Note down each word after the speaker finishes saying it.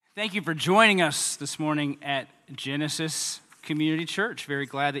Thank you for joining us this morning at Genesis Community Church. Very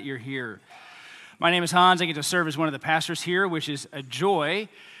glad that you're here. My name is Hans. I get to serve as one of the pastors here, which is a joy.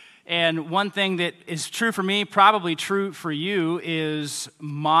 And one thing that is true for me, probably true for you, is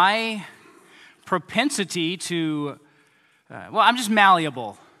my propensity to, I'm just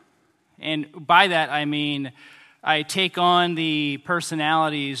malleable. And by that, I mean I take on the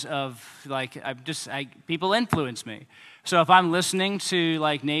personalities of, people influence me. So if I'm listening to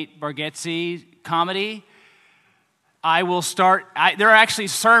Nate Bargatze comedy, I will start, there are actually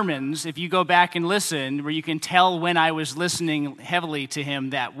sermons, if you go back and listen, where you can tell when I was listening heavily to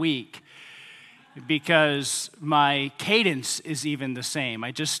him that week, because my cadence is even the same.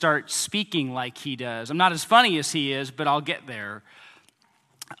 I just start speaking like he does. I'm not as funny as he is, but I'll get there.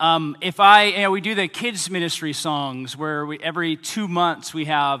 We do the kids ministry songs where every 2 months we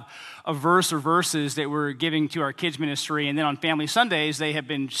have a verse or verses that we're giving to our kids ministry, and then on Family Sundays they have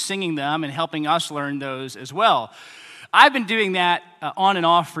been singing them and helping us learn those as well. I've been doing that on and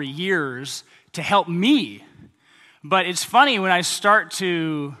off for years to help me, but it's funny when I start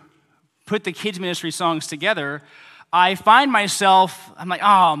to put the kids ministry songs together, I find myself, I'm like,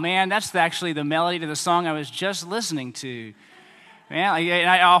 oh man, that's actually the melody to the song I was just listening to. Man, and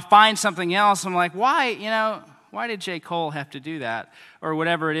I'll find something else. I'm like, why did J. Cole have to do that? Or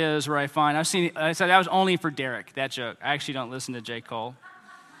whatever it is where I said that was only for Derek, that joke. I actually don't listen to J. Cole.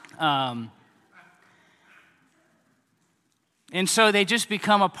 And so they just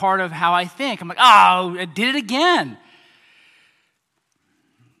become a part of how I think. I'm like, oh, I did it again.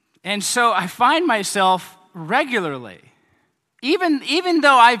 And so I find myself regularly, even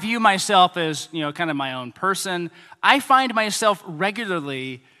though I view myself as, kind of my own person, I find myself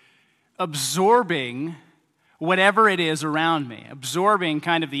regularly absorbing whatever it is around me, absorbing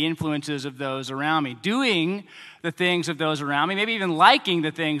kind of the influences of those around me, doing the things of those around me, maybe even liking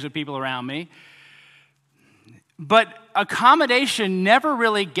the things of people around me. But accommodation never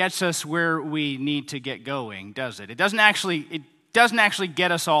really gets us where we need to get going, does it? It doesn't actually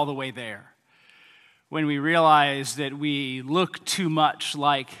get us all the way there when we realize that we look too much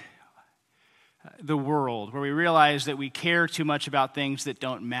like the world, where we realize that we care too much about things that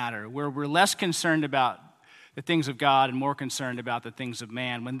don't matter, where we're less concerned about the things of God and more concerned about the things of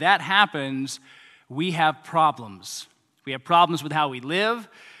man. When that happens, we have problems. We have problems with how we live.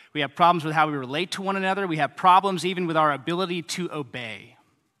 We have problems with how we relate to one another. We have problems even with our ability to obey.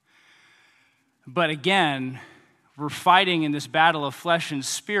 But again, we're fighting in this battle of flesh and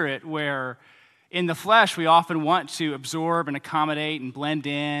spirit where in the flesh, we often want to absorb and accommodate and blend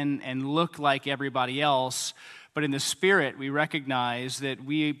in and look like everybody else. But in the spirit, we recognize that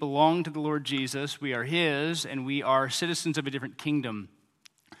we belong to the Lord Jesus, we are His, and we are citizens of a different kingdom.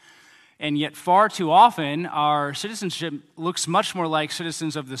 And yet far too often, our citizenship looks much more like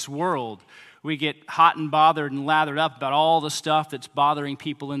citizens of this world. We get hot and bothered and lathered up about all the stuff that's bothering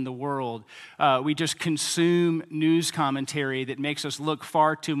people in the world. We just consume news commentary that makes us look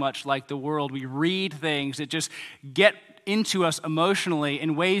far too much like the world. We read things that just get into us emotionally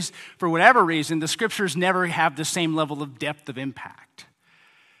in ways, for whatever reason, the scriptures never have the same level of depth of impact.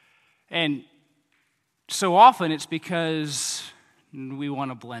 And so often it's because we want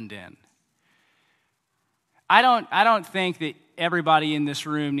to blend in. I don't think that everybody in this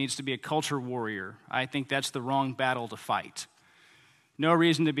room needs to be a culture warrior. I think that's the wrong battle to fight. No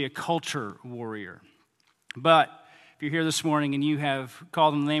reason to be a culture warrior. But if you're here this morning and you have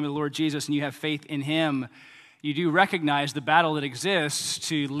called on the name of the Lord Jesus and you have faith in Him, you do recognize the battle that exists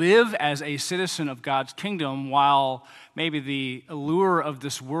to live as a citizen of God's kingdom while maybe the allure of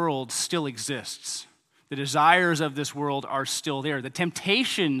this world still exists. The desires of this world are still there. The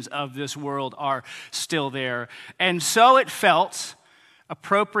temptations of this world are still there. And so it felt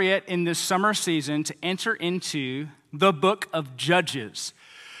appropriate in this summer season to enter into the book of Judges.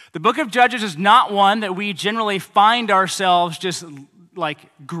 The book of Judges is not one that we generally find ourselves just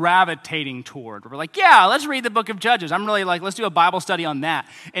gravitating toward. We're like, yeah, let's read the book of Judges. I'm really let's do a Bible study on that.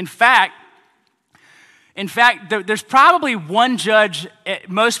 In fact, there's probably one judge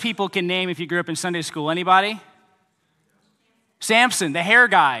most people can name if you grew up in Sunday school. Anybody? Samson, the hair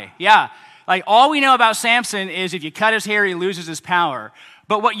guy. Yeah. All we know about Samson is if you cut his hair, he loses his power.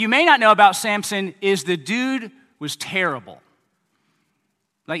 But what you may not know about Samson is the dude was terrible.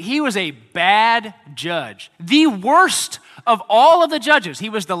 He was a bad judge. The worst of all of the judges. He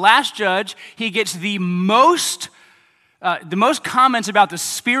was the last judge. He gets the most comments about the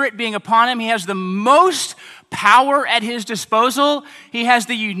Spirit being upon him. He has the most power at his disposal. He has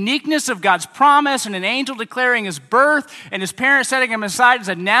the uniqueness of God's promise and an angel declaring his birth and his parents setting him aside as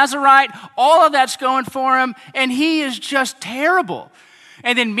a Nazirite. All of that's going for him, and he is just terrible.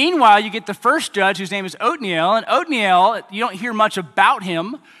 And then meanwhile, you get the first judge whose name is Othniel. And Othniel, you don't hear much about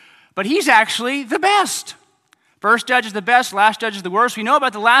him, but he's actually the best. First judge is the best, last judge is the worst. We know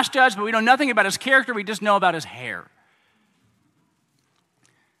about the last judge, but we know nothing about his character. We just know about his hair.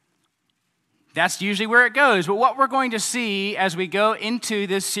 That's usually where it goes. But what we're going to see as we go into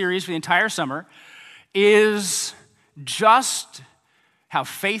this series for the entire summer is just how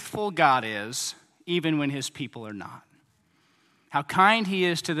faithful God is, even when his people are not. How kind he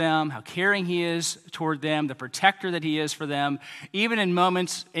is to them, how caring he is toward them, the protector that he is for them, even in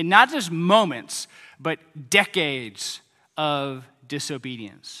moments, and not just moments, but decades of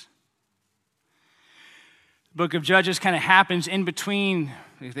disobedience. The book of Judges kind of happens in between.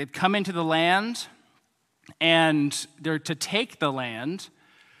 They've come into the land, and they're to take the land,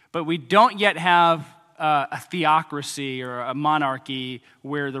 but we don't yet have a theocracy or a monarchy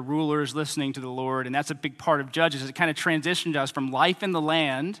where the ruler is listening to the Lord, and that's a big part of Judges. It kind of transitioned us from life in the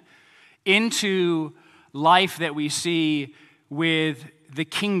land into life that we see with the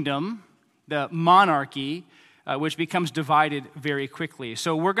kingdom, the monarchy, which becomes divided very quickly.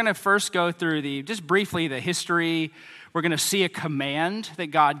 So we're going to first go through just briefly the history. We're going to see a command that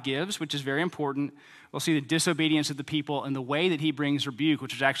God gives, which is very important. We'll see the disobedience of the people and the way that he brings rebuke,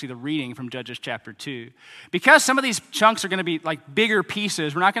 which is actually the reading from Judges chapter 2. Because some of these chunks are going to be like bigger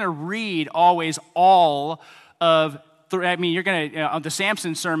pieces, we're not going to read always all of, you're going to, on the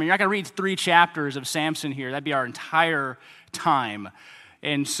Samson sermon, you're not going to read 3 chapters of Samson here. That'd be our entire time.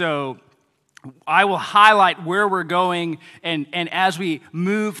 And so I will highlight where we're going, and as we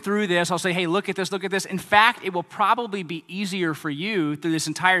move through this, I'll say, hey, look at this, look at this. In fact, it will probably be easier for you through this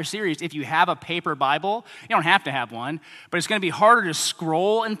entire series if you have a paper Bible. You don't have to have one, but it's going to be harder to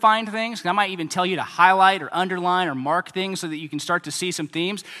scroll and find things. I might even tell you to highlight or underline or mark things so that you can start to see some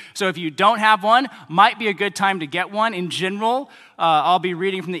themes. So if you don't have one, might be a good time to get one. In general, I'll be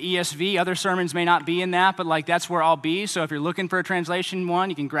reading from the ESV. Other sermons may not be in that, but that's where I'll be. So if you're looking for a translation one,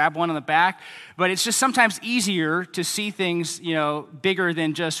 you can grab one on the back. But it's just sometimes easier to see things, bigger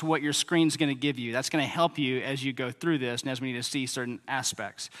than just what your screen's going to give you. That's going to help you as you go through this and as we need to see certain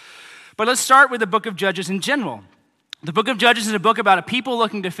aspects. But let's start with the book of Judges in general. The book of Judges is a book about a people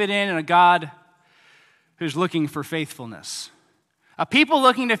looking to fit in and a God who's looking for faithfulness. A people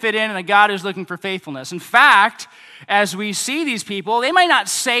looking to fit in and a God who's looking for faithfulness. In fact, as we see these people, they might not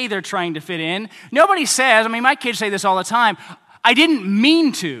say they're trying to fit in. Nobody says, my kids say this all the time, I didn't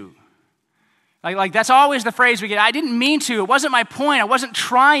mean to. Like that's always the phrase we get. I didn't mean to. It wasn't my point. I wasn't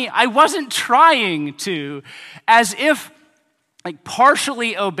trying to. As if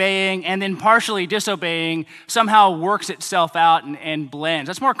partially obeying and then partially disobeying somehow works itself out and blends.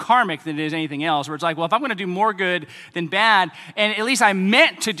 That's more karmic than it is anything else, where it's if I'm going to do more good than bad, and at least I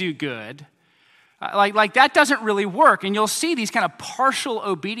meant to do good, like that doesn't really work. And you'll see these kind of partial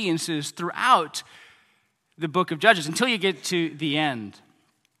obediences throughout the book of Judges until you get to the end.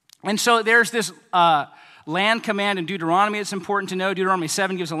 And so there's this land command in Deuteronomy that's important to know. Deuteronomy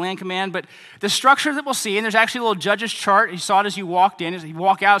 7 gives a land command, but the structure that we'll see, and there's actually a little Judges chart. You saw it as you walked in. As you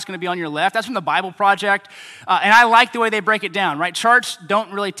walk out, it's going to be on your left. That's from the Bible Project, and I like the way they break it down, right? Charts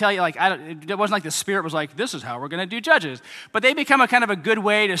don't really tell you, it wasn't like the Spirit was like, this is how we're going to do Judges. But they become a kind of a good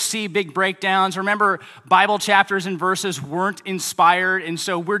way to see big breakdowns. Remember, Bible chapters and verses weren't inspired, and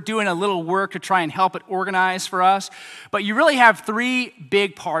so we're doing a little work to try and help it organize for us. But you really have 3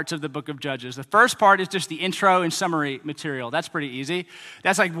 big parts of the book of Judges. The first part is just the intro and summary material. That's pretty easy.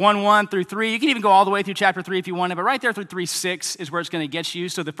 That's 1:1 through 3. You can even go all the way through chapter 3 if you want to, but right there through 3:6 is where it's going to get you.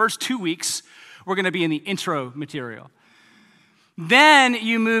 So the first 2 weeks, we're going to be in the intro material. Then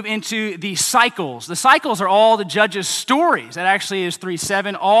you move into the cycles. The cycles are all the Judges' stories. That actually is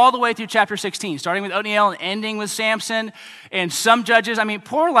 3:7 all the way through chapter 16, starting with Othniel and ending with Samson. And some Judges,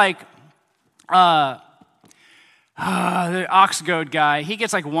 poor the ox goad guy, he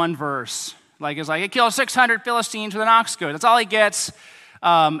gets 1 verse. It killed 600 Philistines with an ox goad. That's all he gets.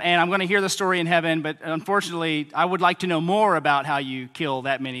 And I'm going to hear the story in heaven, but unfortunately, I would like to know more about how you kill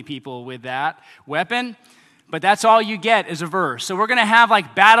that many people with that weapon. But that's all you get is a verse. So we're going to have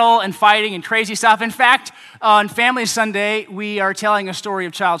battle and fighting and crazy stuff. In fact, on Family Sunday, we are telling a story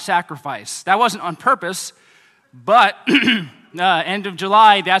of child sacrifice. That wasn't on purpose, but end of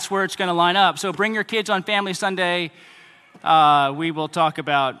July, that's where it's going to line up. So bring your kids on Family Sunday. We will talk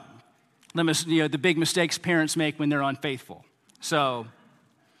about the big mistakes parents make when they're unfaithful. So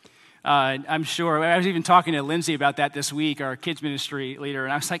I'm sure, I was even talking to Lindsay about that this week, our kids ministry leader,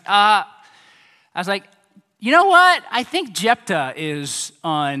 and I was like, you know what? I think Jephthah is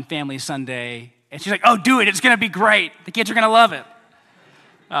on Family Sunday. And she's like, oh, do it. It's going to be great. The kids are going to love it.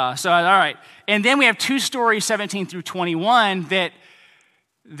 All right. And then we have 2 stories, 17 through 21, that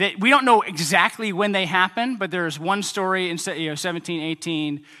that we don't know exactly when they happened, but there's one story in 17,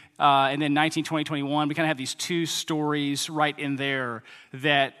 18, and then 19, 20, 21. We kind of have these two stories right in there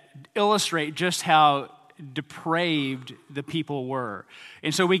that illustrate just how depraved the people were.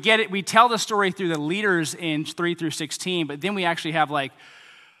 And so we get it, we tell the story through the leaders in 3 through 16, but then we actually have like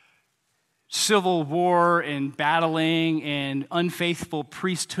civil war and battling and unfaithful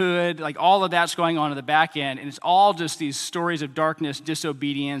priesthood, like all of that's going on in the back end, and it's all just these stories of darkness,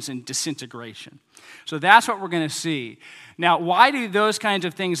 disobedience, and disintegration. So that's what we're going to see. Now, why do those kinds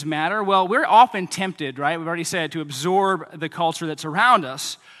of things matter? Well, we're often tempted, right? We've already said, to absorb the culture that's around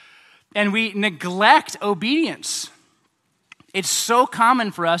us, and we neglect obedience. It's so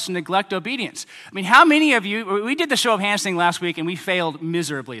common for us to neglect obedience. I mean, how many of you, we did the show of hands thing last week and we failed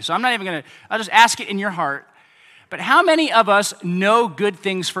miserably. So I'm not even going to, I'll just ask it in your heart. But how many of us know good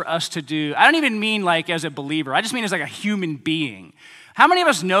things for us to do? I don't even mean like as a believer. I just mean as like a human being. How many of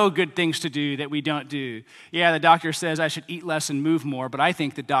us know good things to do that we don't do? Yeah, the doctor says I should eat less and move more, but I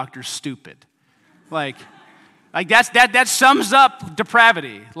think the doctor's stupid. Like that sums up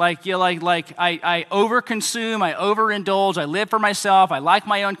depravity. I overconsume, I overindulge, I live for myself, I like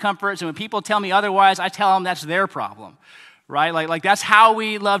my own comforts, and when people tell me otherwise, I tell them that's their problem, right? Like that's how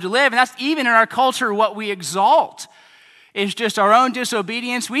we love to live, and that's even in our culture what we exalt is just our own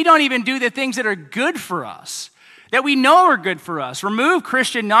disobedience. We don't even do the things that are good for us, that we know are good for us. Remove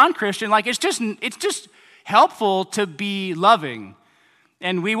Christian, non-Christian, like it's just helpful to be loving,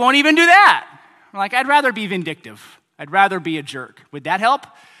 and we won't even do that. Like, I'd rather be vindictive. I'd rather be a jerk. Would that help?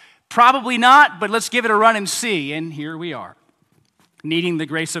 Probably not, but let's give it a run and see. And here we are, needing the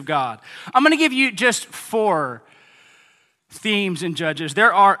grace of God. I'm going to give you just 4 themes in Judges.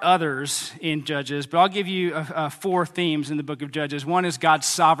 There are others in Judges, but I'll give you 4 themes in the book of Judges. One is God's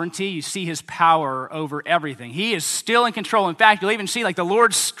sovereignty. You see his power over everything. He is still in control. In fact, you'll even see like the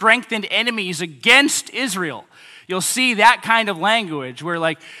Lord strengthened enemies against Israel. You'll see that kind of language where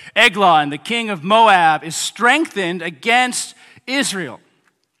like Eglon, the king of Moab, is strengthened against Israel.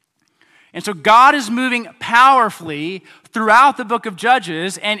 And so God is moving powerfully throughout the book of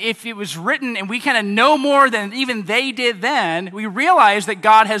Judges, and if it was written and we kind of know more than even they did then, we realize that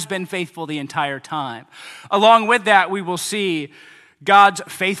God has been faithful the entire time. Along with that, we will see God's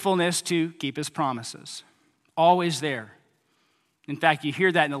faithfulness to keep his promises. Always there. In fact, you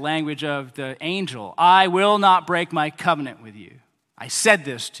hear that in the language of the angel. I will not break my covenant with you. I said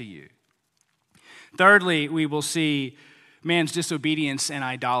this to you. Thirdly, we will see man's disobedience and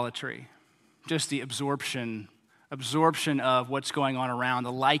idolatry. Just the absorption of what's going on around,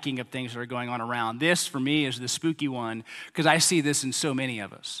 the liking of things that are going on around. This, for me, is the spooky one because I see this in so many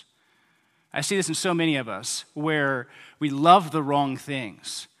of us. I see this in so many of us where we love the wrong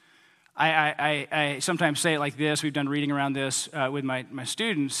things. I sometimes say it like this. We've done reading around this with my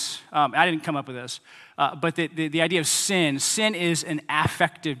students. I didn't come up with this. But the idea of sin is an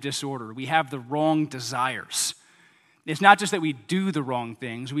affective disorder. We have the wrong desires. It's not just that we do the wrong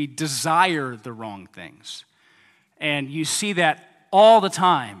things. We desire the wrong things. And you see that all the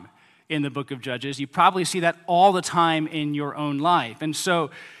time in the book of Judges. You probably see that all the time in your own life. And so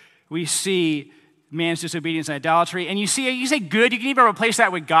we see man's disobedience and idolatry. And you say good, you can even replace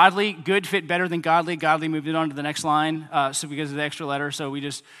that with godly. Good fit better than godly. Godly moved it on to the next line so because of the extra letter. So we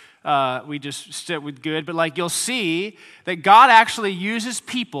just stick with good. But like you'll see that God actually uses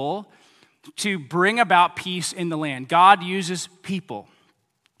people to bring about peace in the land. God uses people.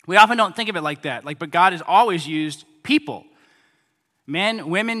 We often don't think of it like that. But God has always used people. Men,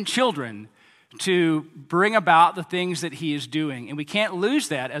 women, children, to bring about the things that he is doing. And we can't lose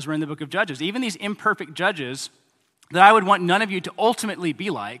that as we're in the book of Judges. Even these imperfect judges that I would want none of you to ultimately be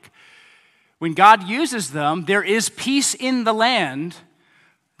like, when God uses them, there is peace in the land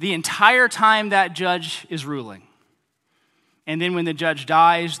the entire time that judge is ruling. And then when the judge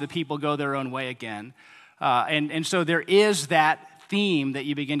dies, the people go their own way again. And so there is that theme that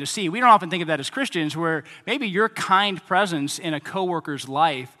you begin to see. We don't often think of that as Christians, where maybe your kind presence in a coworker's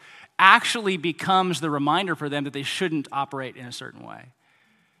life actually becomes the reminder for them that they shouldn't operate in a certain way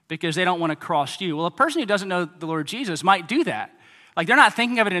because they don't want to cross you. Well, a person who doesn't know the Lord Jesus might do that. Like they're not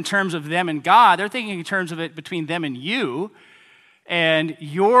thinking of it in terms of them and God. They're thinking in terms of it between them and you. And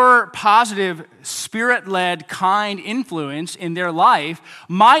your positive, spirit-led, kind influence in their life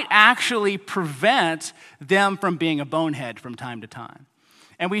might actually prevent them from being a bonehead from time to time.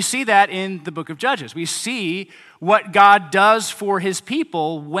 And we see that in the book of Judges. We see what God does for his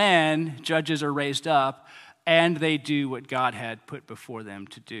people when judges are raised up and they do what God had put before them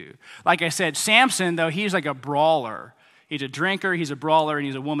to do. Like I said, Samson, though, he's like a brawler. He's a drinker, he's a brawler, and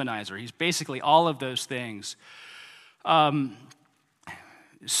he's a womanizer. He's basically all of those things.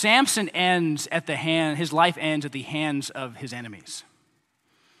 Samson his life ends at the hands of his enemies.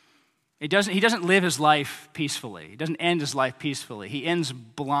 He doesn't live his life peacefully. He doesn't end his life peacefully. He ends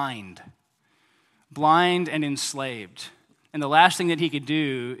blind and enslaved. And the last thing that he could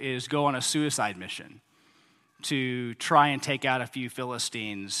do is go on a suicide mission to try and take out a few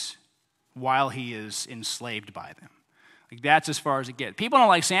Philistines while he is enslaved by them. Like, that's as far as it gets. People don't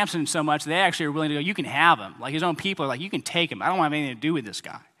like Samson so much, they actually are willing to go, you can have him. Like, his own people are like, you can take him. I don't want anything to do with this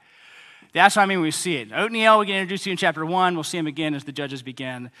guy. That's what I mean when we see it. Othniel, we get introduced to in chapter 1. We'll see him again as the judges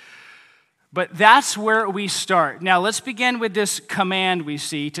begin. But that's where we start. Now, let's begin with this command we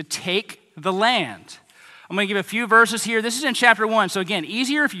see to take the land. I'm going to give a few verses here. This is in chapter 1. So again,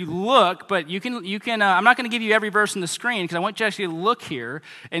 easier if you look, but you can. I'm not going to give you every verse on the screen because I want you to actually look here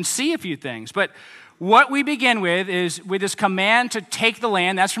and see a few things. But what we begin with is with this command to take the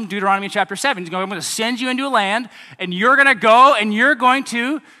land. That's from Deuteronomy chapter 7. He's going, I'm going to send you into a land, and you're going to go, and you're going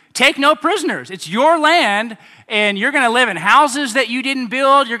to take no prisoners. It's your land, and you're going to live in houses that you didn't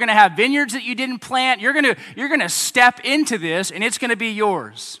build. You're going to have vineyards that you didn't plant. You're going to step into this, and it's going to be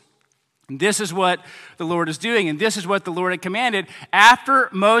yours. And this is what the Lord is doing, and this is what the Lord had commanded. After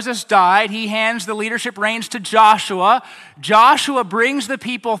Moses died, he hands the leadership reins to Joshua. Joshua brings the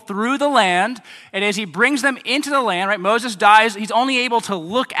people through the land, and as he brings them into the land, right, Moses dies. He's only able to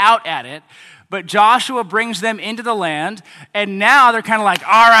look out at it. But Joshua brings them into the land, and now they're kind of like,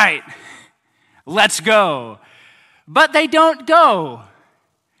 all right, let's go. But they don't go.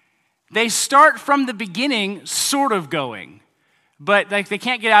 They start from the beginning sort of going, but they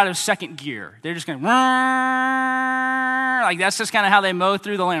can't get out of second gear. They're just going, like that's just kind of how they mow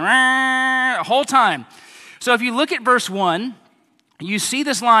through the land, the whole time. So if you look at verse 1, you see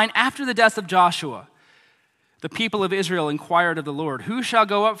this line, after the death of Joshua. The people of Israel inquired of the Lord, who shall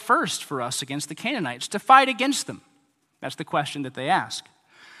go up first for us against the Canaanites to fight against them? That's the question that they ask.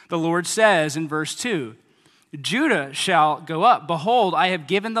 The Lord says in verse 2, Judah shall go up. Behold, I have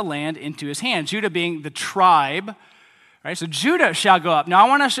given the land into his hand. Judah being the tribe, right? So Judah shall go up. Now I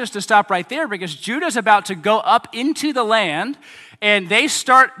want us just to stop right there because Judah's about to go up into the land and they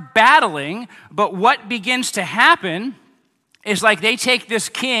start battling. But what begins to happen is like they take this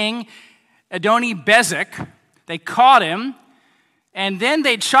king, Adoni-Bezek, they caught him, and then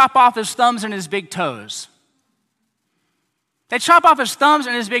they chop off his thumbs and his big toes. They chop off his thumbs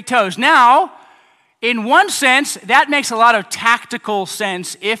and his big toes. Now, in one sense, that makes a lot of tactical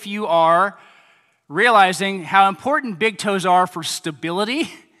sense if you are realizing how important big toes are for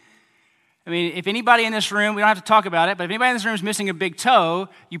stability. I mean, if anybody in this room, we don't have to talk about it, but if anybody in this room is missing a big toe,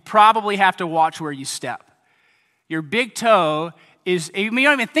 you probably have to watch where you step. Your big toe is, you don't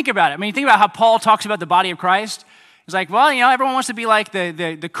even think about it. I mean, you think about how Paul talks about the body of Christ. It's like, well, everyone wants to be like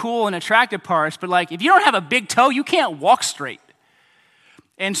the cool and attractive parts, but like if you don't have a big toe, you can't walk straight.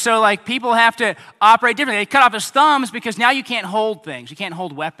 And so like people have to operate differently. They cut off his thumbs because now you can't hold things. You can't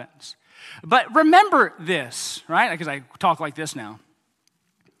hold weapons. But remember this, right? Because I talk like this now.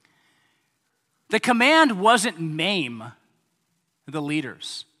 The command wasn't maim the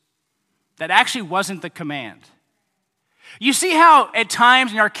leaders. That actually wasn't the command. You see how at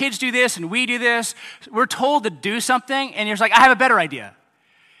times, and our kids do this and we do this, we're told to do something and you're just like, I have a better idea.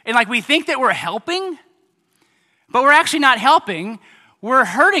 And like we think that we're helping, but we're actually not helping, we're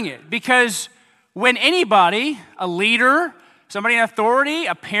hurting it. Because when anybody, a leader, somebody in authority,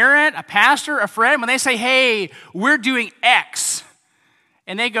 a parent, a pastor, a friend, when they say, hey, we're doing X,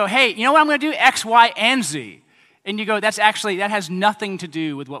 and they go, hey, you know what I'm going to do? X, Y, and Z. And you go, that has nothing to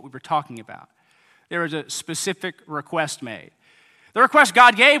do with what we were talking about. There was a specific request made. The request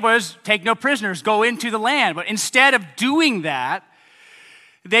God gave was, take no prisoners, go into the land. But instead of doing that,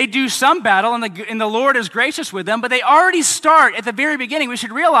 they do some battle, and the Lord is gracious with them, but they already start at the very beginning. We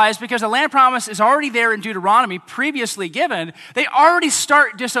should realize, because the land promise is already there in Deuteronomy, previously given, they already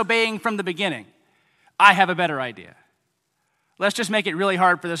start disobeying from the beginning. I have a better idea. Let's just make it really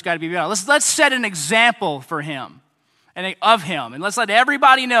hard for this guy to be better. Let's set an example for him. And of him. And let's let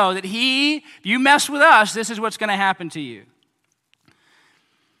everybody know that if you mess with us, this is what's going to happen to you.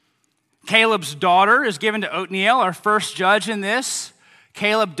 Caleb's daughter is given to Othniel, our first judge in this.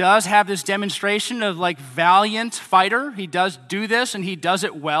 Caleb does have this demonstration of like valiant fighter. He does do this and he does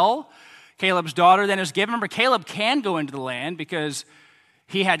it well. Caleb's daughter then is given. Remember, Caleb can go into the land because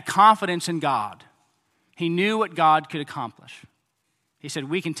he had confidence in God. He knew what God could accomplish. He said,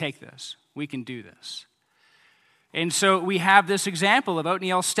 we can take this. We can do this. And so we have this example of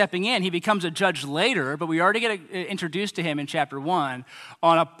Othniel stepping in. He becomes a judge later, but we already get introduced to him in chapter 1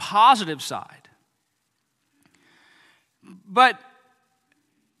 on a positive side. But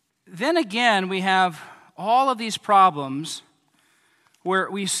then again, we have all of these problems where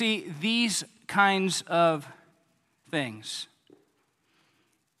we see these kinds of things.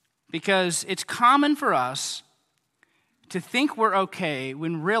 Because it's common for us to think we're okay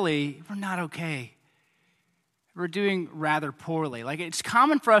when really we're not okay. We're doing rather poorly. Like, it's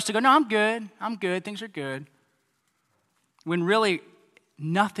common for us to go, no, I'm good, things are good. When really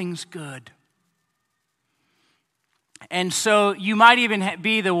nothing's good. And so you might even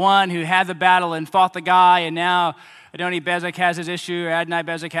be the one who had the battle and fought the guy, and now Adoni Bezek has his issue, or Adonai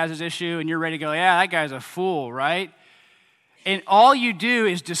Bezek has his issue, and you're ready to go, yeah, that guy's a fool, right? And all you do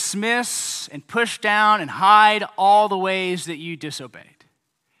is dismiss and push down and hide all the ways that you disobeyed.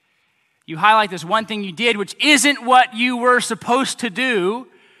 You highlight this one thing you did, which isn't what you were supposed to do,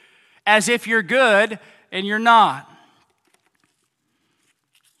 as if you're good, and you're not.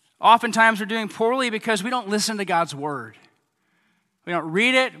 Oftentimes we're doing poorly because we don't listen to God's word. We don't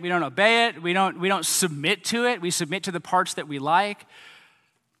read it, we don't obey it, we don't submit to it, we submit to the parts that we like.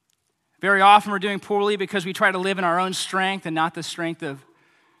 Very often we're doing poorly because we try to live in our own strength and not the strength of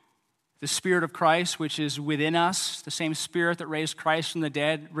the Spirit of Christ, which is within us. The same Spirit that raised Christ from the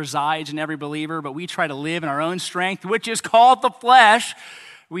dead resides in every believer, but we try to live in our own strength, which is called the flesh.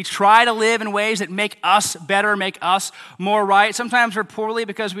 We try to live in ways that make us better, make us more right. Sometimes we're poorly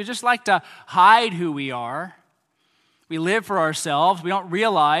because we just like to hide who we are. We live for ourselves. We don't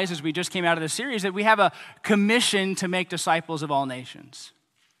realize, as we just came out of the series, that we have a commission to make disciples of all nations.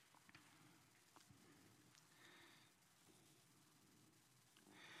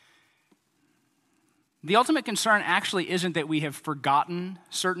 The ultimate concern actually isn't that we have forgotten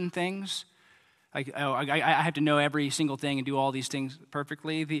certain things. Like, I have to know every single thing and do all these things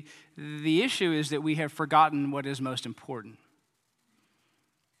perfectly. The issue is that we have forgotten what is most important.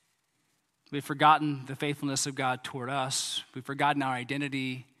 We've forgotten the faithfulness of God toward us. We've forgotten our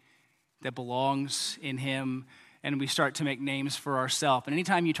identity that belongs in Him, and we start to make names for ourselves. And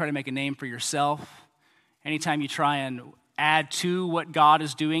anytime you try to make a name for yourself, anytime you try and add to what God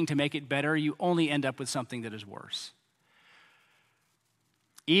is doing to make it better, you only end up with something that is worse.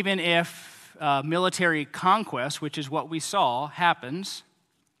 Even if military conquest, which is what we saw, happens,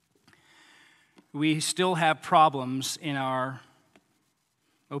 we still have problems in our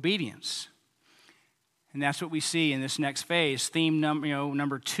obedience. And that's what we see in this next phase, theme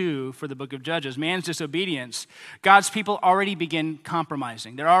number 2 for the book of Judges, man's disobedience. God's people already begin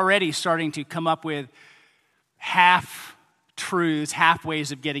compromising. They're already starting to come up with half-truths, half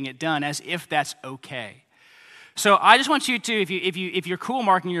ways of getting it done, as if that's okay. So I just want you to, if you're cool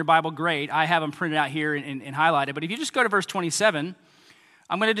marking your Bible, great. I have them printed out here and highlighted. But if you just go to verse 27,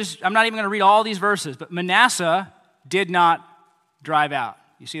 I'm not even going to read all these verses, but Manasseh did not drive out.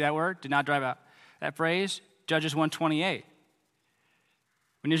 You see that word? Did not drive out. That phrase, Judges 1:28.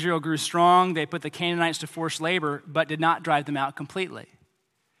 When Israel grew strong, they put the Canaanites to forced labor, but did not drive them out completely.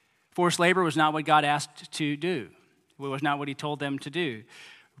 Forced labor was not what God asked to do. It was not what He told them to do.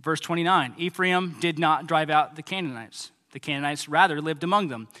 Verse 29, Ephraim did not drive out the Canaanites. The Canaanites rather lived among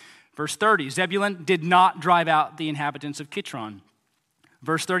them. Verse 30, Zebulun did not drive out the inhabitants of Kitron.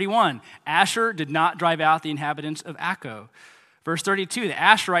 Verse 31, Asher did not drive out the inhabitants of Akko. Verse 32, the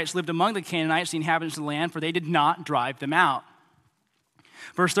Asherites lived among the Canaanites, the inhabitants of the land, for they did not drive them out.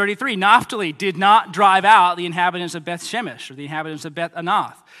 Verse 33, Naphtali did not drive out the inhabitants of Beth Shemesh, or the inhabitants of Beth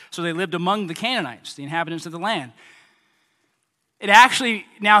Anath. So they lived among the Canaanites, the inhabitants of the land. It actually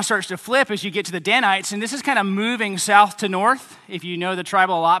now starts to flip as you get to the Danites, and this is kind of moving south to north. If you know the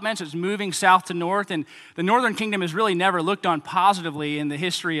tribal allotments, it's moving south to north, and the northern kingdom is really never looked on positively in the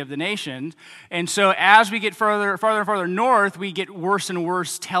history of the nation. And so as we get farther and farther north, we get worse and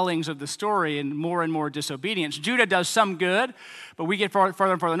worse tellings of the story and more disobedience. Judah does some good, but we get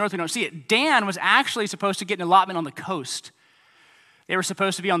farther and farther north, we don't see it. Dan was actually supposed to get an allotment on the coast. They were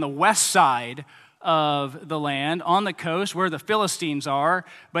supposed to be on the west side of the land, on the coast where the Philistines are,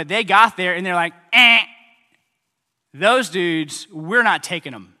 but they got there and they're like, those dudes, we're not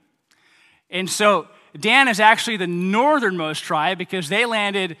taking them. And so Dan is actually the northernmost tribe because they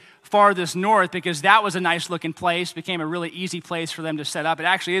landed farthest north because that was a nice looking place, became a really easy place for them to set up. It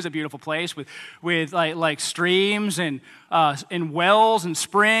actually is a beautiful place with like streams and wells and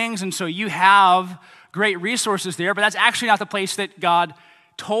springs, and so you have great resources there, but that's actually not the place that God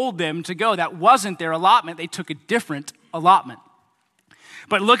told them to go. That wasn't their allotment. They took a different allotment.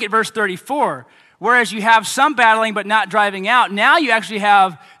 But look at verse 34. Whereas you have some battling but not driving out, now you actually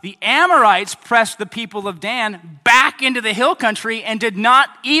have the Amorites press the people of Dan back into the hill country and did not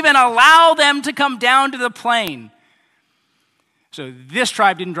even allow them to come down to the plain. So this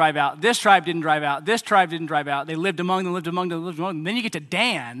tribe didn't drive out, this tribe didn't drive out, this tribe didn't drive out. They lived among them. Then you get to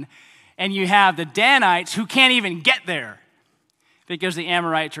Dan, and you have the Danites who can't even get there. because the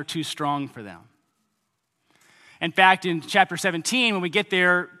Amorites are too strong for them. In fact, in chapter 17, when we get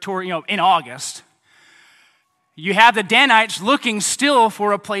there in August, you have the Danites looking still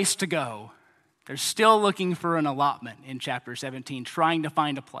for a place to go. They're still looking for an allotment in chapter 17, trying to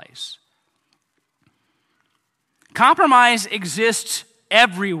find a place. Compromise exists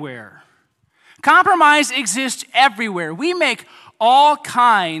everywhere. Compromise exists everywhere. We make all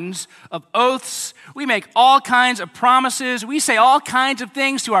kinds of oaths. We make all kinds of promises. We say all kinds of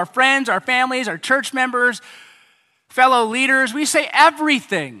things to our friends, our families, our church members, fellow leaders. We say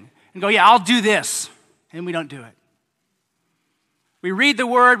everything and go, yeah, I'll do this. And we don't do it. We read the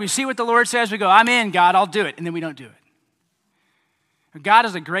word, we see what the Lord says, we go, I'm in, God, I'll do it. And then we don't do it. God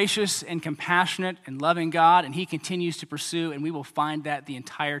is a gracious and compassionate and loving God, and he continues to pursue, and we will find that the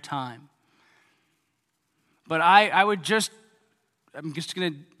entire time. But I'm just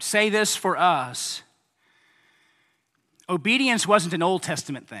going to say this for us. Obedience wasn't an Old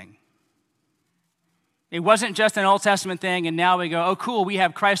Testament thing. It wasn't just an Old Testament thing, and now we go, oh, cool, we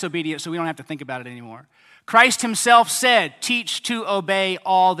have Christ obedience, so we don't have to think about it anymore. Christ himself said, teach to obey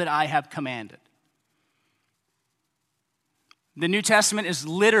all that I have commanded. The New Testament is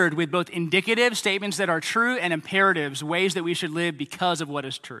littered with both indicative statements that are true and imperatives, ways that we should live because of what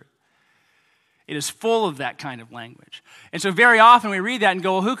is true. It is full of that kind of language. And so very often we read that and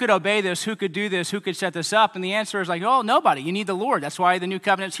go, well, who could obey this? Who could do this? Who could set this up? And the answer is like, oh, nobody. You need the Lord. That's why the new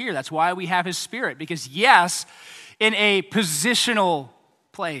covenant's here. That's why we have his Spirit. Because yes, in a positional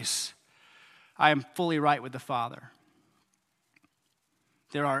place, I am fully right with the Father.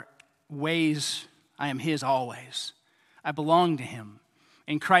 There are ways I am his always. I belong to him.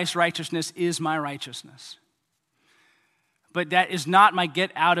 And Christ's righteousness is my righteousness. But that is not my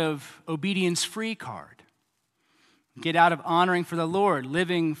get out of obedience free card. Get out of honoring for the Lord,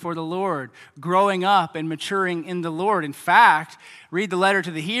 living for the Lord, growing up and maturing in the Lord. In fact, read the letter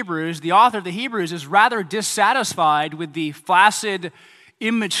to the Hebrews. The author of the Hebrews is rather dissatisfied with the flaccid,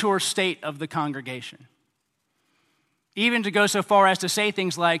 immature state of the congregation. Even to go so far as to say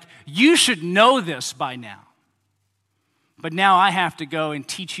things like, you should know this by now, but now I have to go and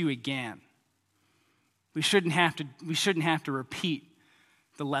teach you again. We shouldn't have to repeat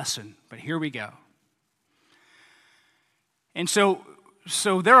the lesson, but here we go. And so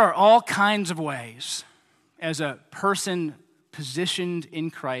there are all kinds of ways as a person positioned in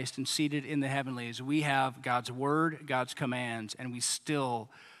Christ and seated in the heavenlies, we have God's word, God's commands, and we still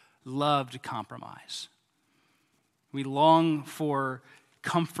love to compromise. We long for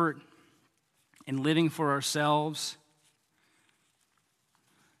comfort in living for ourselves,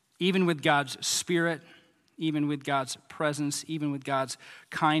 even with God's Spirit, even with God's presence, even with God's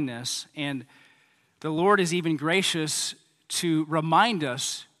kindness. And the Lord is even gracious to remind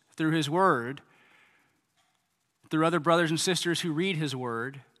us through his word, through other brothers and sisters who read his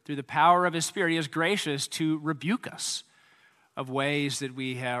word, through the power of his Spirit, he is gracious to rebuke us of ways that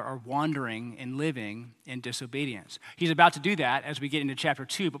we are wandering and living in disobedience. He's about to do that as we get into chapter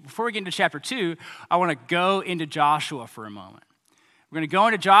 2. But before we get into chapter 2, I want to go into Joshua for a moment. We're going to go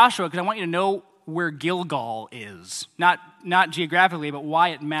into Joshua because I want you to know where Gilgal is. Not geographically, but why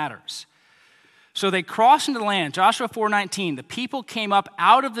it matters. So they crossed into the land. Joshua 4:19, the people came up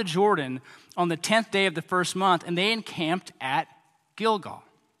out of the Jordan on the 10th day of the first month, and they encamped at Gilgal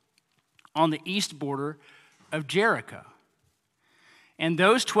on the east border of Jericho. And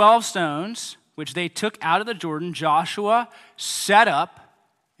those 12 stones, which they took out of the Jordan, Joshua set up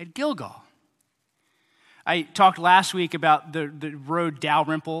at Gilgal. I talked last week about the road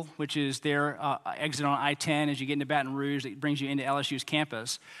Dalrymple, which is their exit on I-10 as you get into Baton Rouge that brings you into LSU's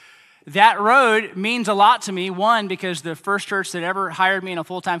campus. That road means a lot to me, one, because the first church that ever hired me in a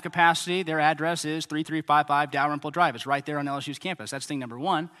full-time capacity, their address is 3355 Dalrymple Drive. It's right there on LSU's campus. That's thing number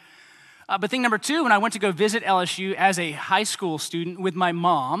one. But thing number two, when I went to go visit LSU as a high school student with my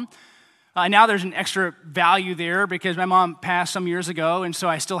mom, now there's an extra value there because my mom passed some years ago, and so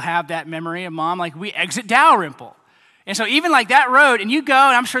I still have that memory of mom. Like, we exit Dalrymple. And so even like that road, and you go,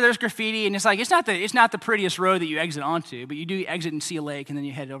 and I'm sure there's graffiti, and it's like, it's not the prettiest road that you exit onto, but you do exit and see a lake, and then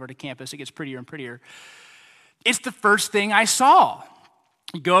you head over to campus. It gets prettier and prettier. It's the first thing I saw.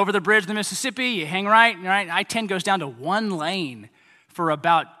 You go over the bridge of the Mississippi, you hang right, I-10 goes down to one lane for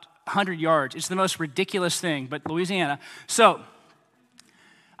about 100 yards. It's the most ridiculous thing, but Louisiana. So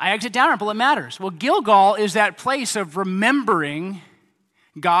I exit Dalrymple, it matters. Well, Gilgal is that place of remembering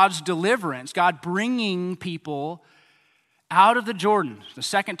God's deliverance, God bringing people out of the Jordan, the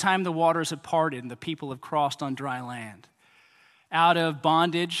second time the waters have parted and the people have crossed on dry land, out of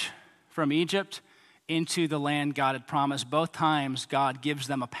bondage from Egypt into the land God had promised. Both times, God gives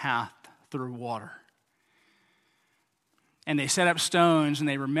them a path through water. And they set up stones, and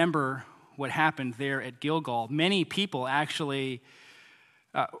they remember what happened there at Gilgal. Many people actually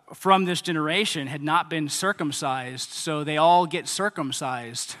from this generation had not been circumcised, so they all get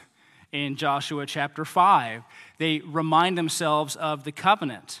circumcised in Joshua chapter 5. They remind themselves of the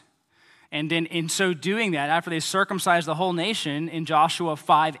covenant. And then in so doing that, after they circumcised the whole nation in Joshua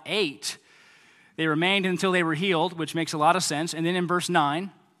 5:8, they remained until they were healed, which makes a lot of sense. And then in verse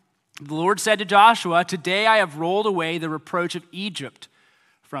 9, the Lord said to Joshua, "Today I have rolled away the reproach of Egypt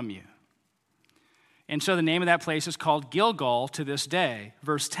from you." And so the name of that place is called Gilgal to this day.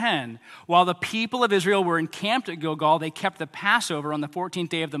 Verse 10, while the people of Israel were encamped at Gilgal, they kept the Passover on the 14th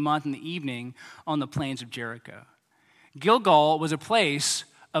day of the month in the evening on the plains of Jericho. Gilgal was a place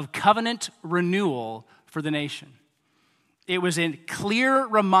of covenant renewal for the nation. It was a clear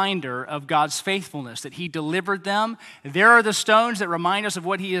reminder of God's faithfulness, that he delivered them. There are the stones that remind us of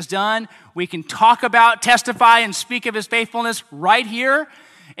what he has done. We can talk about, testify, and speak of his faithfulness right here.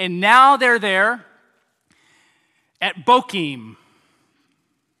 And now they're there at Bochim,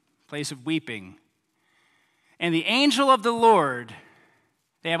 place of weeping. And the angel of the Lord,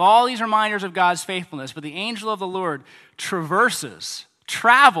 they have all these reminders of God's faithfulness, but the angel of the Lord travels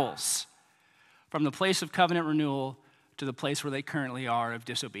from the place of covenant renewal to the place where they currently are of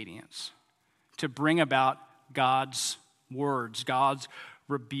disobedience, to bring about God's words, God's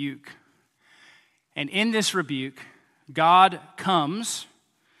rebuke. And in this rebuke, God comes.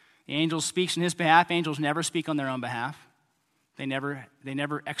 The angel speaks in his behalf. Angels never speak on their own behalf. They never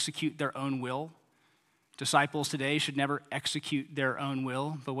execute their own will. Disciples today should never execute their own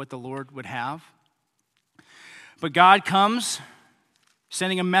will, but what the Lord would have. But God comes,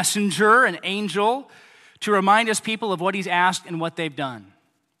 sending a messenger, an angel, to remind his people of what he's asked and what they've done.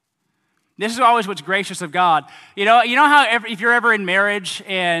 This is always what's gracious of God. You know how if you're ever in marriage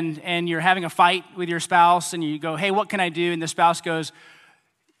and you're having a fight with your spouse and you go, "Hey, what can I do?" And the spouse goes,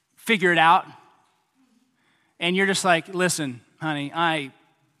 "Figure it out." And you're just like, "Listen, honey,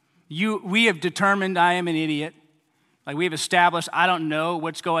 we have determined I am an idiot. Like, we have established I don't know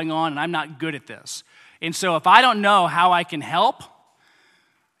what's going on and I'm not good at this. And so if I don't know how I can help,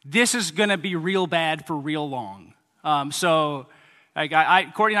 this is going to be real bad for real long." Courtney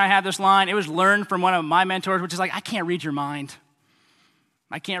and I had this line. It was learned from one of my mentors, which is like, "I can't read your mind.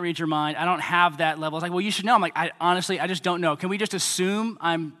 I can't read your mind. I don't have that level." It's like, "Well, you should know." I'm like, honestly, I just don't know. Can we just assume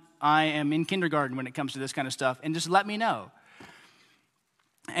I am in kindergarten when it comes to this kind of stuff and just let me know?"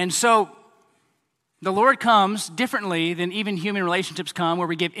 And so the Lord comes differently than even human relationships come, where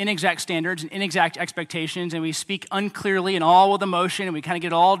we give inexact standards and inexact expectations and we speak unclearly and all with emotion and we kind of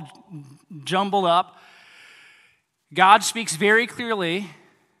get all jumbled up. God speaks very clearly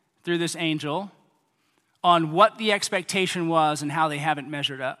through this angel on what the expectation was and how they haven't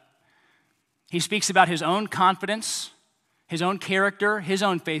measured up. He speaks about his own confidence, his own character, his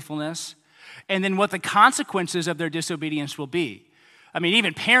own faithfulness, and then what the consequences of their disobedience will be. I mean,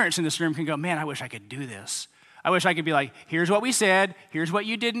 even parents in this room can go, "Man, I wish I could do this. I wish I could be like, here's what we said, here's what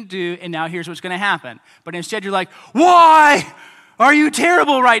you didn't do, and now here's what's going to happen." But instead you're like, "Why are you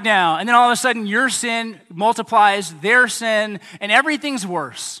terrible right now?" And then all of a sudden your sin multiplies their sin, and everything's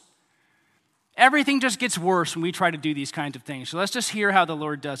worse. Everything just gets worse when we try to do these kinds of things. So let's just hear how the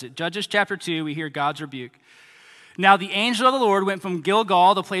Lord does it. Judges chapter 2, we hear God's rebuke. "Now the angel of the Lord went from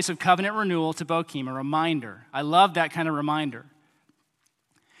Gilgal, the place of covenant renewal, to Bochim," a reminder. I love that kind of reminder.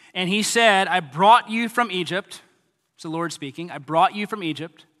 "And he said, I brought you from Egypt," it's the Lord speaking, "I brought you from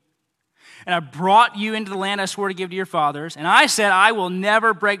Egypt, and I brought you into the land I swore to give to your fathers. And I said, I will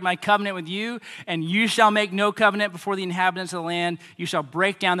never break my covenant with you, and you shall make no covenant before the inhabitants of the land. You shall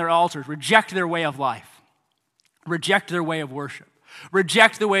break down their altars, reject their way of life, reject their way of worship,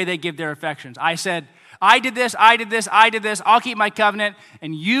 reject the way they give their affections. I said, I did this, I did this, I did this. I'll keep my covenant,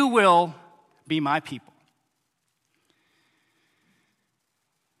 and you will be my people.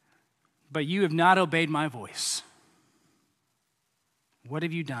 But you have not obeyed my voice. What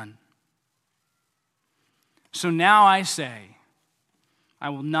have you done? So now I say, I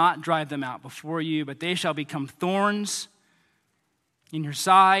will not drive them out before you, but they shall become thorns in your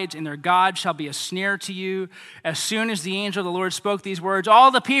sides, and their God shall be a snare to you." As soon as the angel of the Lord spoke these words,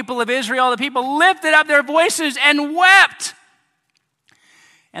 all the people of Israel, the people lifted up their voices and wept.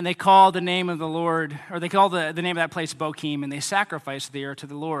 And they called the name of the Lord, or they called the name of that place Bochim, and they sacrificed there to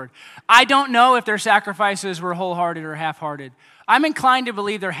the Lord. I don't know if their sacrifices were wholehearted or half-hearted. I'm inclined to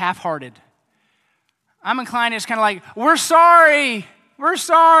believe they're half-hearted. I'm inclined, it's kind of like, we're sorry,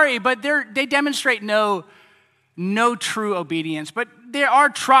 but they demonstrate no true obedience. But they are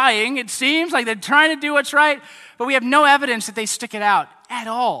trying, it seems like they're trying to do what's right, but we have no evidence that they stick it out at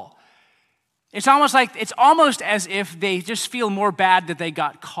all. It's almost as if they just feel more bad that they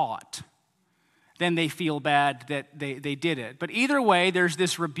got caught than they feel bad that they did it. But either way, there's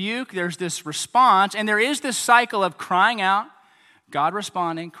this rebuke, there's this response, and there is this cycle of crying out, God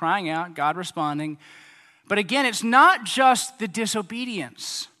responding, crying out, God responding. But again, it's not just the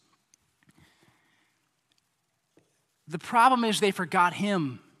disobedience. The problem is they forgot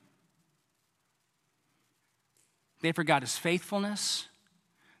him. They forgot his faithfulness.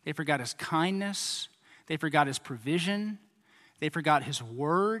 They forgot his kindness. They forgot his provision. They forgot his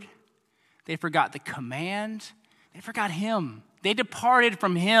word. They forgot the command. They forgot him. They departed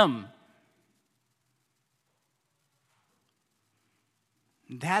from him.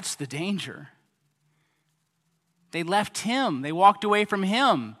 That's the danger. They left him. They walked away from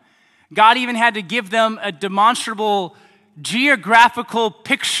him. God even had to give them a demonstrable geographical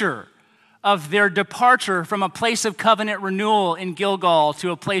picture of their departure from a place of covenant renewal in Gilgal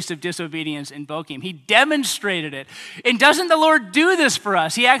to a place of disobedience in Bochim. He demonstrated it. And doesn't the Lord do this for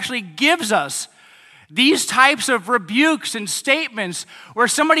us? He actually gives us these types of rebukes and statements where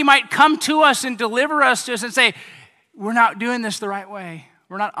somebody might come to us and deliver us to us and say, we're not doing this the right way.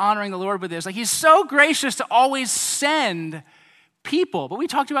 We're not honoring the Lord with this. Like, he's so gracious to always send people. But we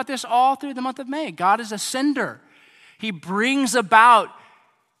talked about this all through the month of May. God is a sender. He brings about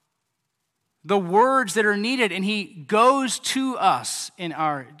the words that are needed, and he goes to us in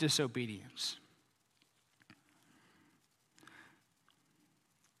our disobedience.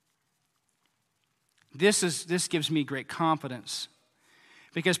 This gives me great confidence,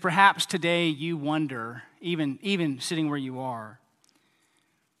 because perhaps today you wonder, even sitting where you are,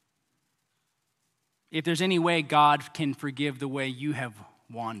 if there's any way God can forgive the way you have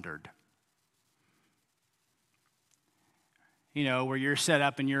wandered. You know, where you're set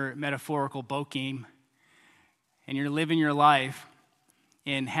up in your metaphorical Bochim and you're living your life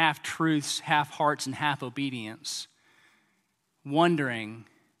in half truths, half hearts, and half obedience, wondering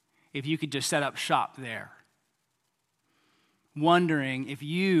if you could just set up shop there. Wondering if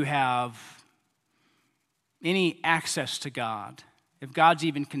you have any access to God, if God's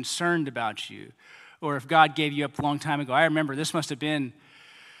even concerned about you, or if God gave you up a long time ago. I remember this must have been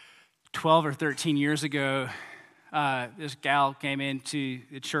 12 or 13 years ago. This gal came into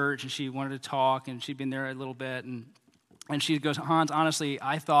the church and she wanted to talk, and she'd been there a little bit, and she goes, Hans, honestly,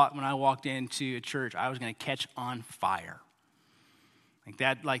 I thought when I walked into a church I was going to catch on fire.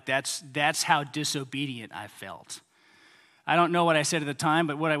 That's how disobedient I felt. I don't know what I said at the time,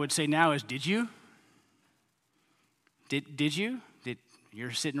 but what I would say now is, did you? Did you?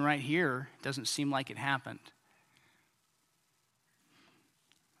 You're sitting right here. It doesn't seem like it happened.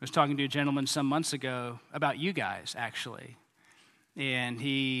 I was talking to a gentleman some months ago about you guys, actually. And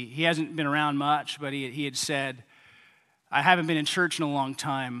he hasn't been around much, but he had said, I haven't been in church in a long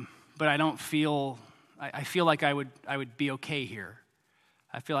time, but I feel like I would be okay here.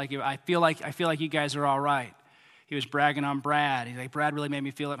 I feel like you guys are all right. He was bragging on Brad. He's like, Brad really made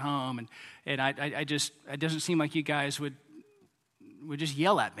me feel at home, and I just, it doesn't seem like you guys would just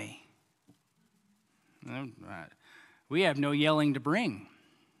yell at me. We have no yelling to bring.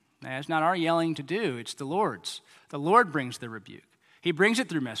 That's not our yelling to do. It's the Lord's. The Lord brings the rebuke. He brings it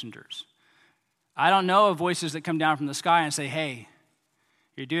through messengers. I don't know of voices that come down from the sky and say, hey,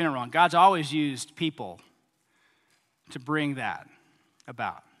 you're doing it wrong. God's always used people to bring that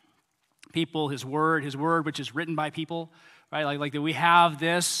about. People, his word which is written by people, right? Like that we have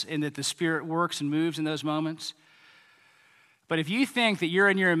this and that the Spirit works and moves in those moments. But if you think that you're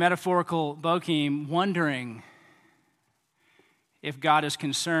in your metaphorical Bochim wondering if God is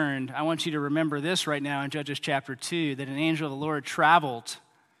concerned, I want you to remember this right now in Judges chapter 2, that an angel of the Lord traveled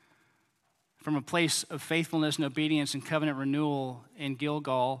from a place of faithfulness and obedience and covenant renewal in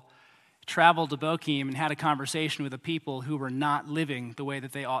Gilgal, traveled to Bochim and had a conversation with the people who were not living the way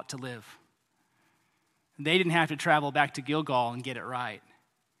that they ought to live. They didn't have to travel back to Gilgal and get it right.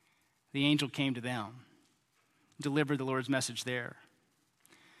 The angel came to them, delivered the Lord's message there.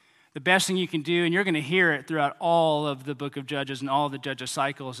 The best thing you can do, and you're going to hear it throughout all of the book of Judges and all of the Judges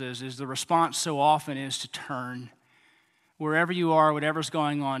cycles, is the response so often is to turn. Wherever you are, whatever's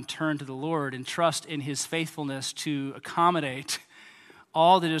going on, turn to the Lord and trust in his faithfulness to accommodate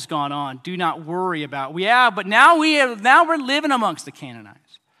all that has gone on. Do not worry about, but now we're living amongst the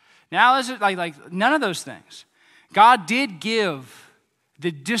Canaanites. Now this is like none of those things. God did give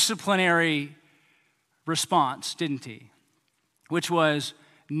the disciplinary response, didn't he? Which was,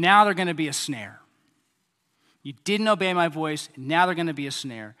 now they're going to be a snare. You didn't obey my voice, now they're going to be a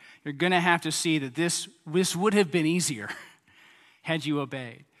snare. You're going to have to see that this would have been easier had you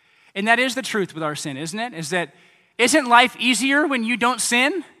obeyed. And that is the truth with our sin, isn't it? Isn't life easier when you don't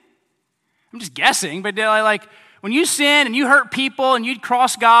sin? I'm just guessing, but like when you sin and you hurt people and you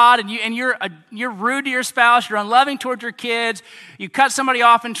cross God and you're rude to your spouse, you're unloving towards your kids, you cut somebody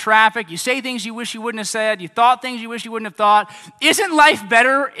off in traffic, you say things you wish you wouldn't have said, you thought things you wish you wouldn't have thought. Isn't life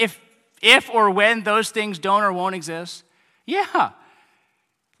better if or when those things don't or won't exist? Yeah.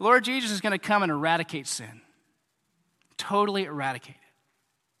 Lord Jesus is going to come and eradicate sin. Totally eradicate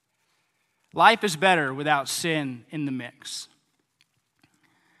it. Life is better without sin in the mix.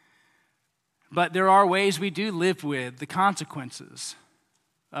 But there are ways we do live with the consequences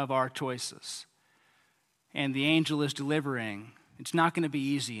of our choices. And the angel is delivering. It's not going to be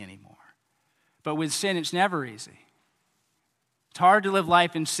easy anymore. But with sin, it's never easy. It's hard to live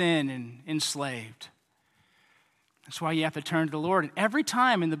life in sin and enslaved. That's why you have to turn to the Lord. And every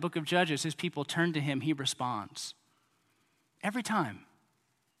time in the book of Judges, his people turn to him, he responds. Every time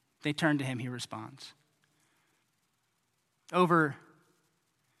they turn to him, he responds. Over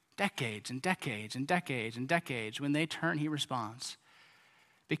decades and decades and decades and decades, when they turn, he responds.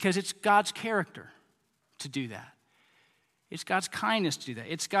 Because it's God's character to do that. It's God's kindness to do that.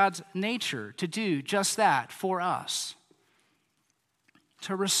 It's God's nature to do just that for us.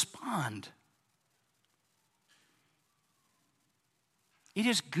 To respond. It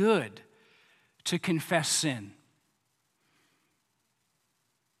is good to confess sin.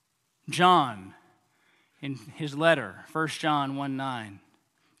 John, in his letter, 1 John 1:9,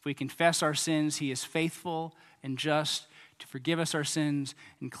 if we confess our sins, he is faithful and just to forgive us our sins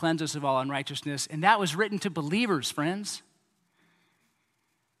and cleanse us of all unrighteousness. And that was written to believers, friends.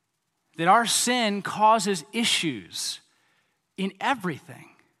 That our sin causes issues in everything.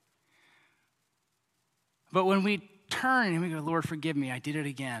 But when we turn and we go, Lord, forgive me, I did it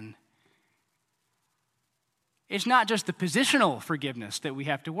again. It's not just the positional forgiveness that we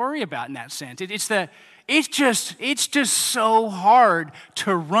have to worry about in that sense. It's just so hard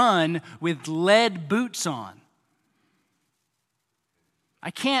to run with lead boots on. I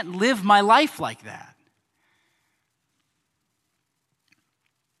can't live my life like that.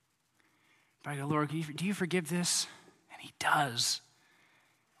 But I go, Lord, do you forgive this? And he does.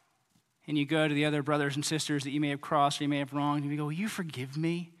 And you go to the other brothers and sisters that you may have crossed or you may have wronged, and you go, will you forgive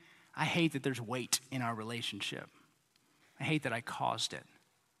me? I hate that there's weight in our relationship. I hate that I caused it.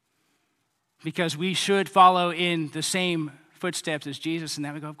 Because we should follow in the same footsteps as Jesus, and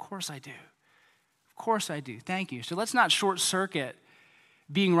then we go, of course I do. Of course I do. Thank you. So let's not short circuit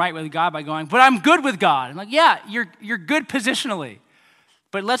being right with God by going, but I'm good with God. I'm like, yeah, you're good positionally.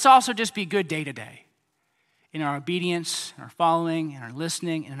 But let's also just be good day to day. In our obedience, in our following, in our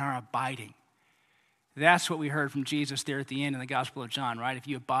listening, and in our abiding. That's what we heard from Jesus there at the end in the Gospel of John, right? If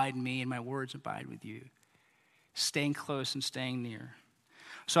you abide in me and my words abide with you. Staying close and staying near.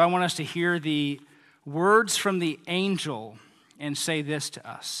 So I want us to hear the words from the angel and say this to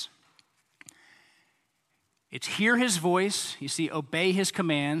us. It's hear his voice. You see, obey his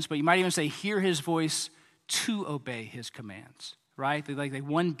commands, but you might even say hear his voice to obey his commands. Right?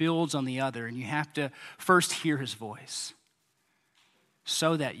 One builds on the other, and you have to first hear his voice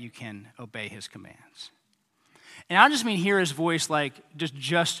so that you can obey his commands. And I don't just mean hear his voice like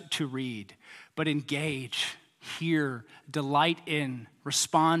just to read, but engage, hear, delight in,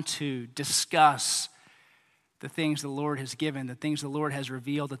 respond to, discuss the things the Lord has given, the things the Lord has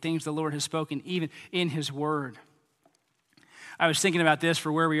revealed, the things the Lord has spoken, even in his word. I was thinking about this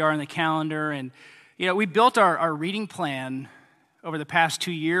for where we are in the calendar, and we built our reading plan over the past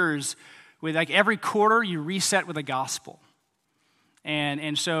 2 years with every quarter you reset with a gospel.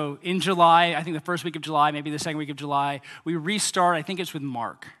 And so in July, I think the first week of July, maybe the second week of July, we restart, I think it's with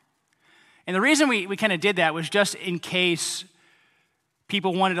Mark. And the reason we kind of did that was just in case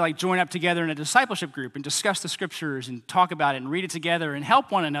people wanted to join up together in a discipleship group and discuss the scriptures and talk about it and read it together and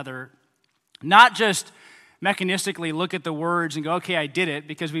help one another, not just mechanistically look at the words and go, okay, I did it,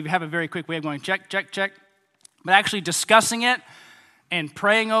 because we have a very quick way of going, check, check, check, but actually discussing it and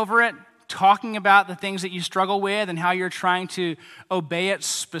praying over it, talking about the things that you struggle with and how you're trying to obey it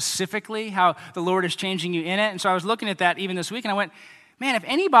specifically, how the Lord is changing you in it. And so I was looking at that even this week, and I went, man, if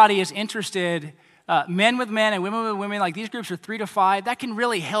anybody is interested, men with men and women with women, these groups are 3 to 5, that can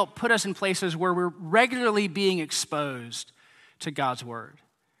really help put us in places where we're regularly being exposed to God's word.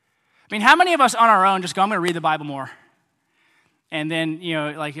 I mean, how many of us on our own just go, I'm going to read the Bible more? And then,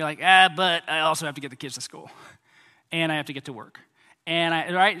 you're like, but I also have to get the kids to school. And I have to get to work.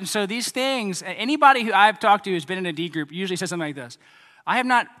 Right? And so these things, anybody who I've talked to who's been in a D group usually says something like this. I have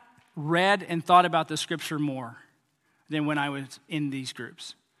not read and thought about the scripture more than when I was in these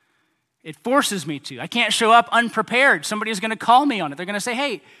groups. It forces me to. I can't show up unprepared. Somebody's going to call me on it. They're going to say,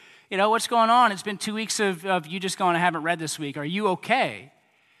 hey, what's going on? It's been 2 weeks of you just going, I haven't read this week. Are you okay?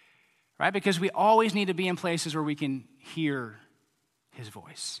 right? Because we always need to be in places where we can hear his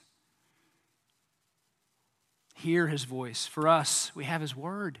voice. Hear his voice. For us, we have his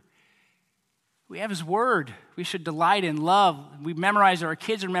word. We have his word. We should delight in love. We memorize it. Our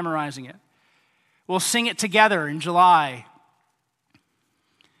kids are memorizing it. We'll sing it together in July.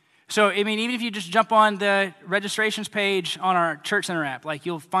 So, I mean, even if you just jump on the registrations page on our Church Center app, like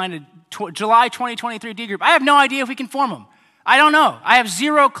you'll find a July 2023 D group. I have no idea if we can form them. I don't know. I have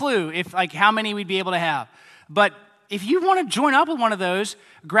zero clue if like how many we'd be able to have. But if you want to join up with one of those,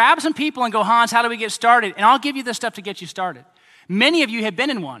 grab some people and go, Hans, how do we get started? And I'll give you the stuff to get you started. Many of you have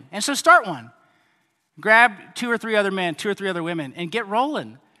been in one, and so start one. Grab 2 or 3 other men, 2 or 3 other women, and get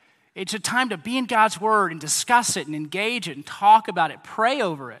rolling. It's a time to be in God's word and discuss it and engage it and talk about it, pray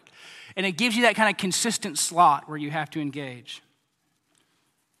over it. And it gives you that kind of consistent slot where you have to engage.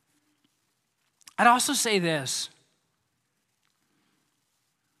 I'd also say this.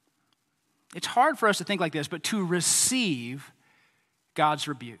 It's hard for us to think like this, but to receive God's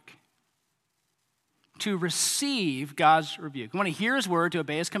rebuke. To receive God's rebuke. We want to hear his word, to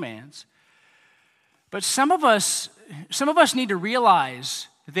obey his commands. But some of us need to realize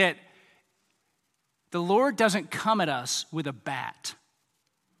that the Lord doesn't come at us with a bat,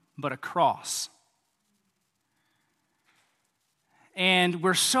 but a cross. And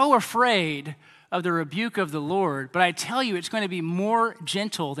we're so afraid of the rebuke of the Lord, but I tell you, it's going to be more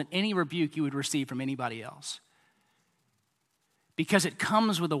gentle than any rebuke you would receive from anybody else. Because it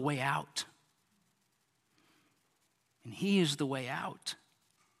comes with a way out. And he is the way out.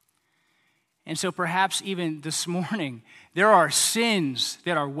 And so perhaps even this morning, there are sins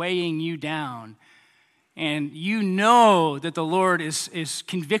that are weighing you down. And you know that the Lord is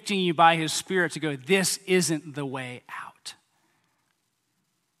convicting you by his Spirit to go, this isn't the way out.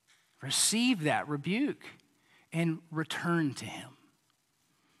 Receive that rebuke and return to him.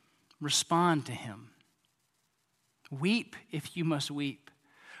 Respond to him. Weep if you must weep.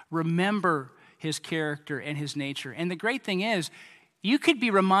 Remember his character and his nature. And the great thing is, you could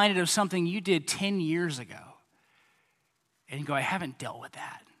be reminded of something you did 10 years ago. And you go, I haven't dealt with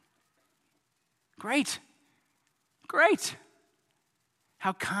that. Great. Great.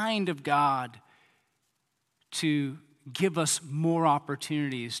 How kind of God to give us more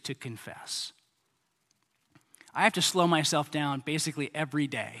opportunities to confess. I have to slow myself down basically every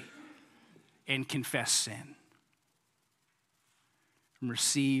day and confess sin. And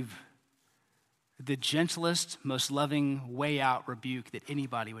receive the gentlest, most loving way out rebuke that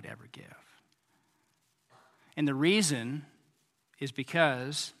anybody would ever give. And the reason is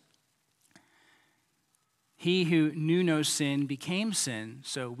because he who knew no sin became sin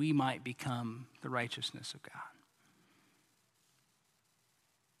so we might become the righteousness of God.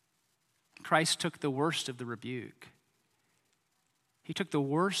 Christ took the worst of the rebuke. He took the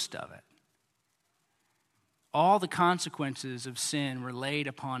worst of it. All the consequences of sin were laid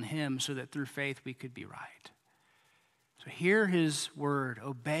upon him so that through faith we could be right. So hear his word,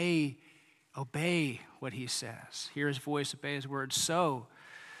 obey what he says. Hear his voice, obey his word, so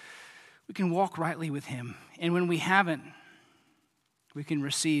we can walk rightly with him. And when we haven't, we can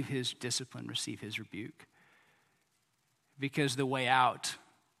receive his discipline, receive his rebuke. Because the way out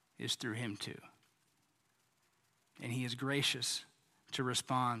is through him too. And he is gracious to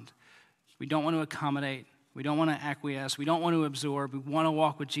respond. We don't want to accommodate. We don't want to acquiesce. We don't want to absorb. We want to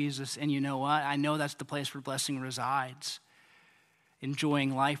walk with Jesus. And you know what? I know that's the place where blessing resides.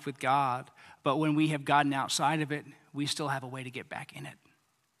 Enjoying life with God. But when we have gotten outside of it, we still have a way to get back in it.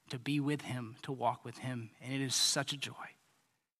 To be with him, to walk with him. And it is such a joy.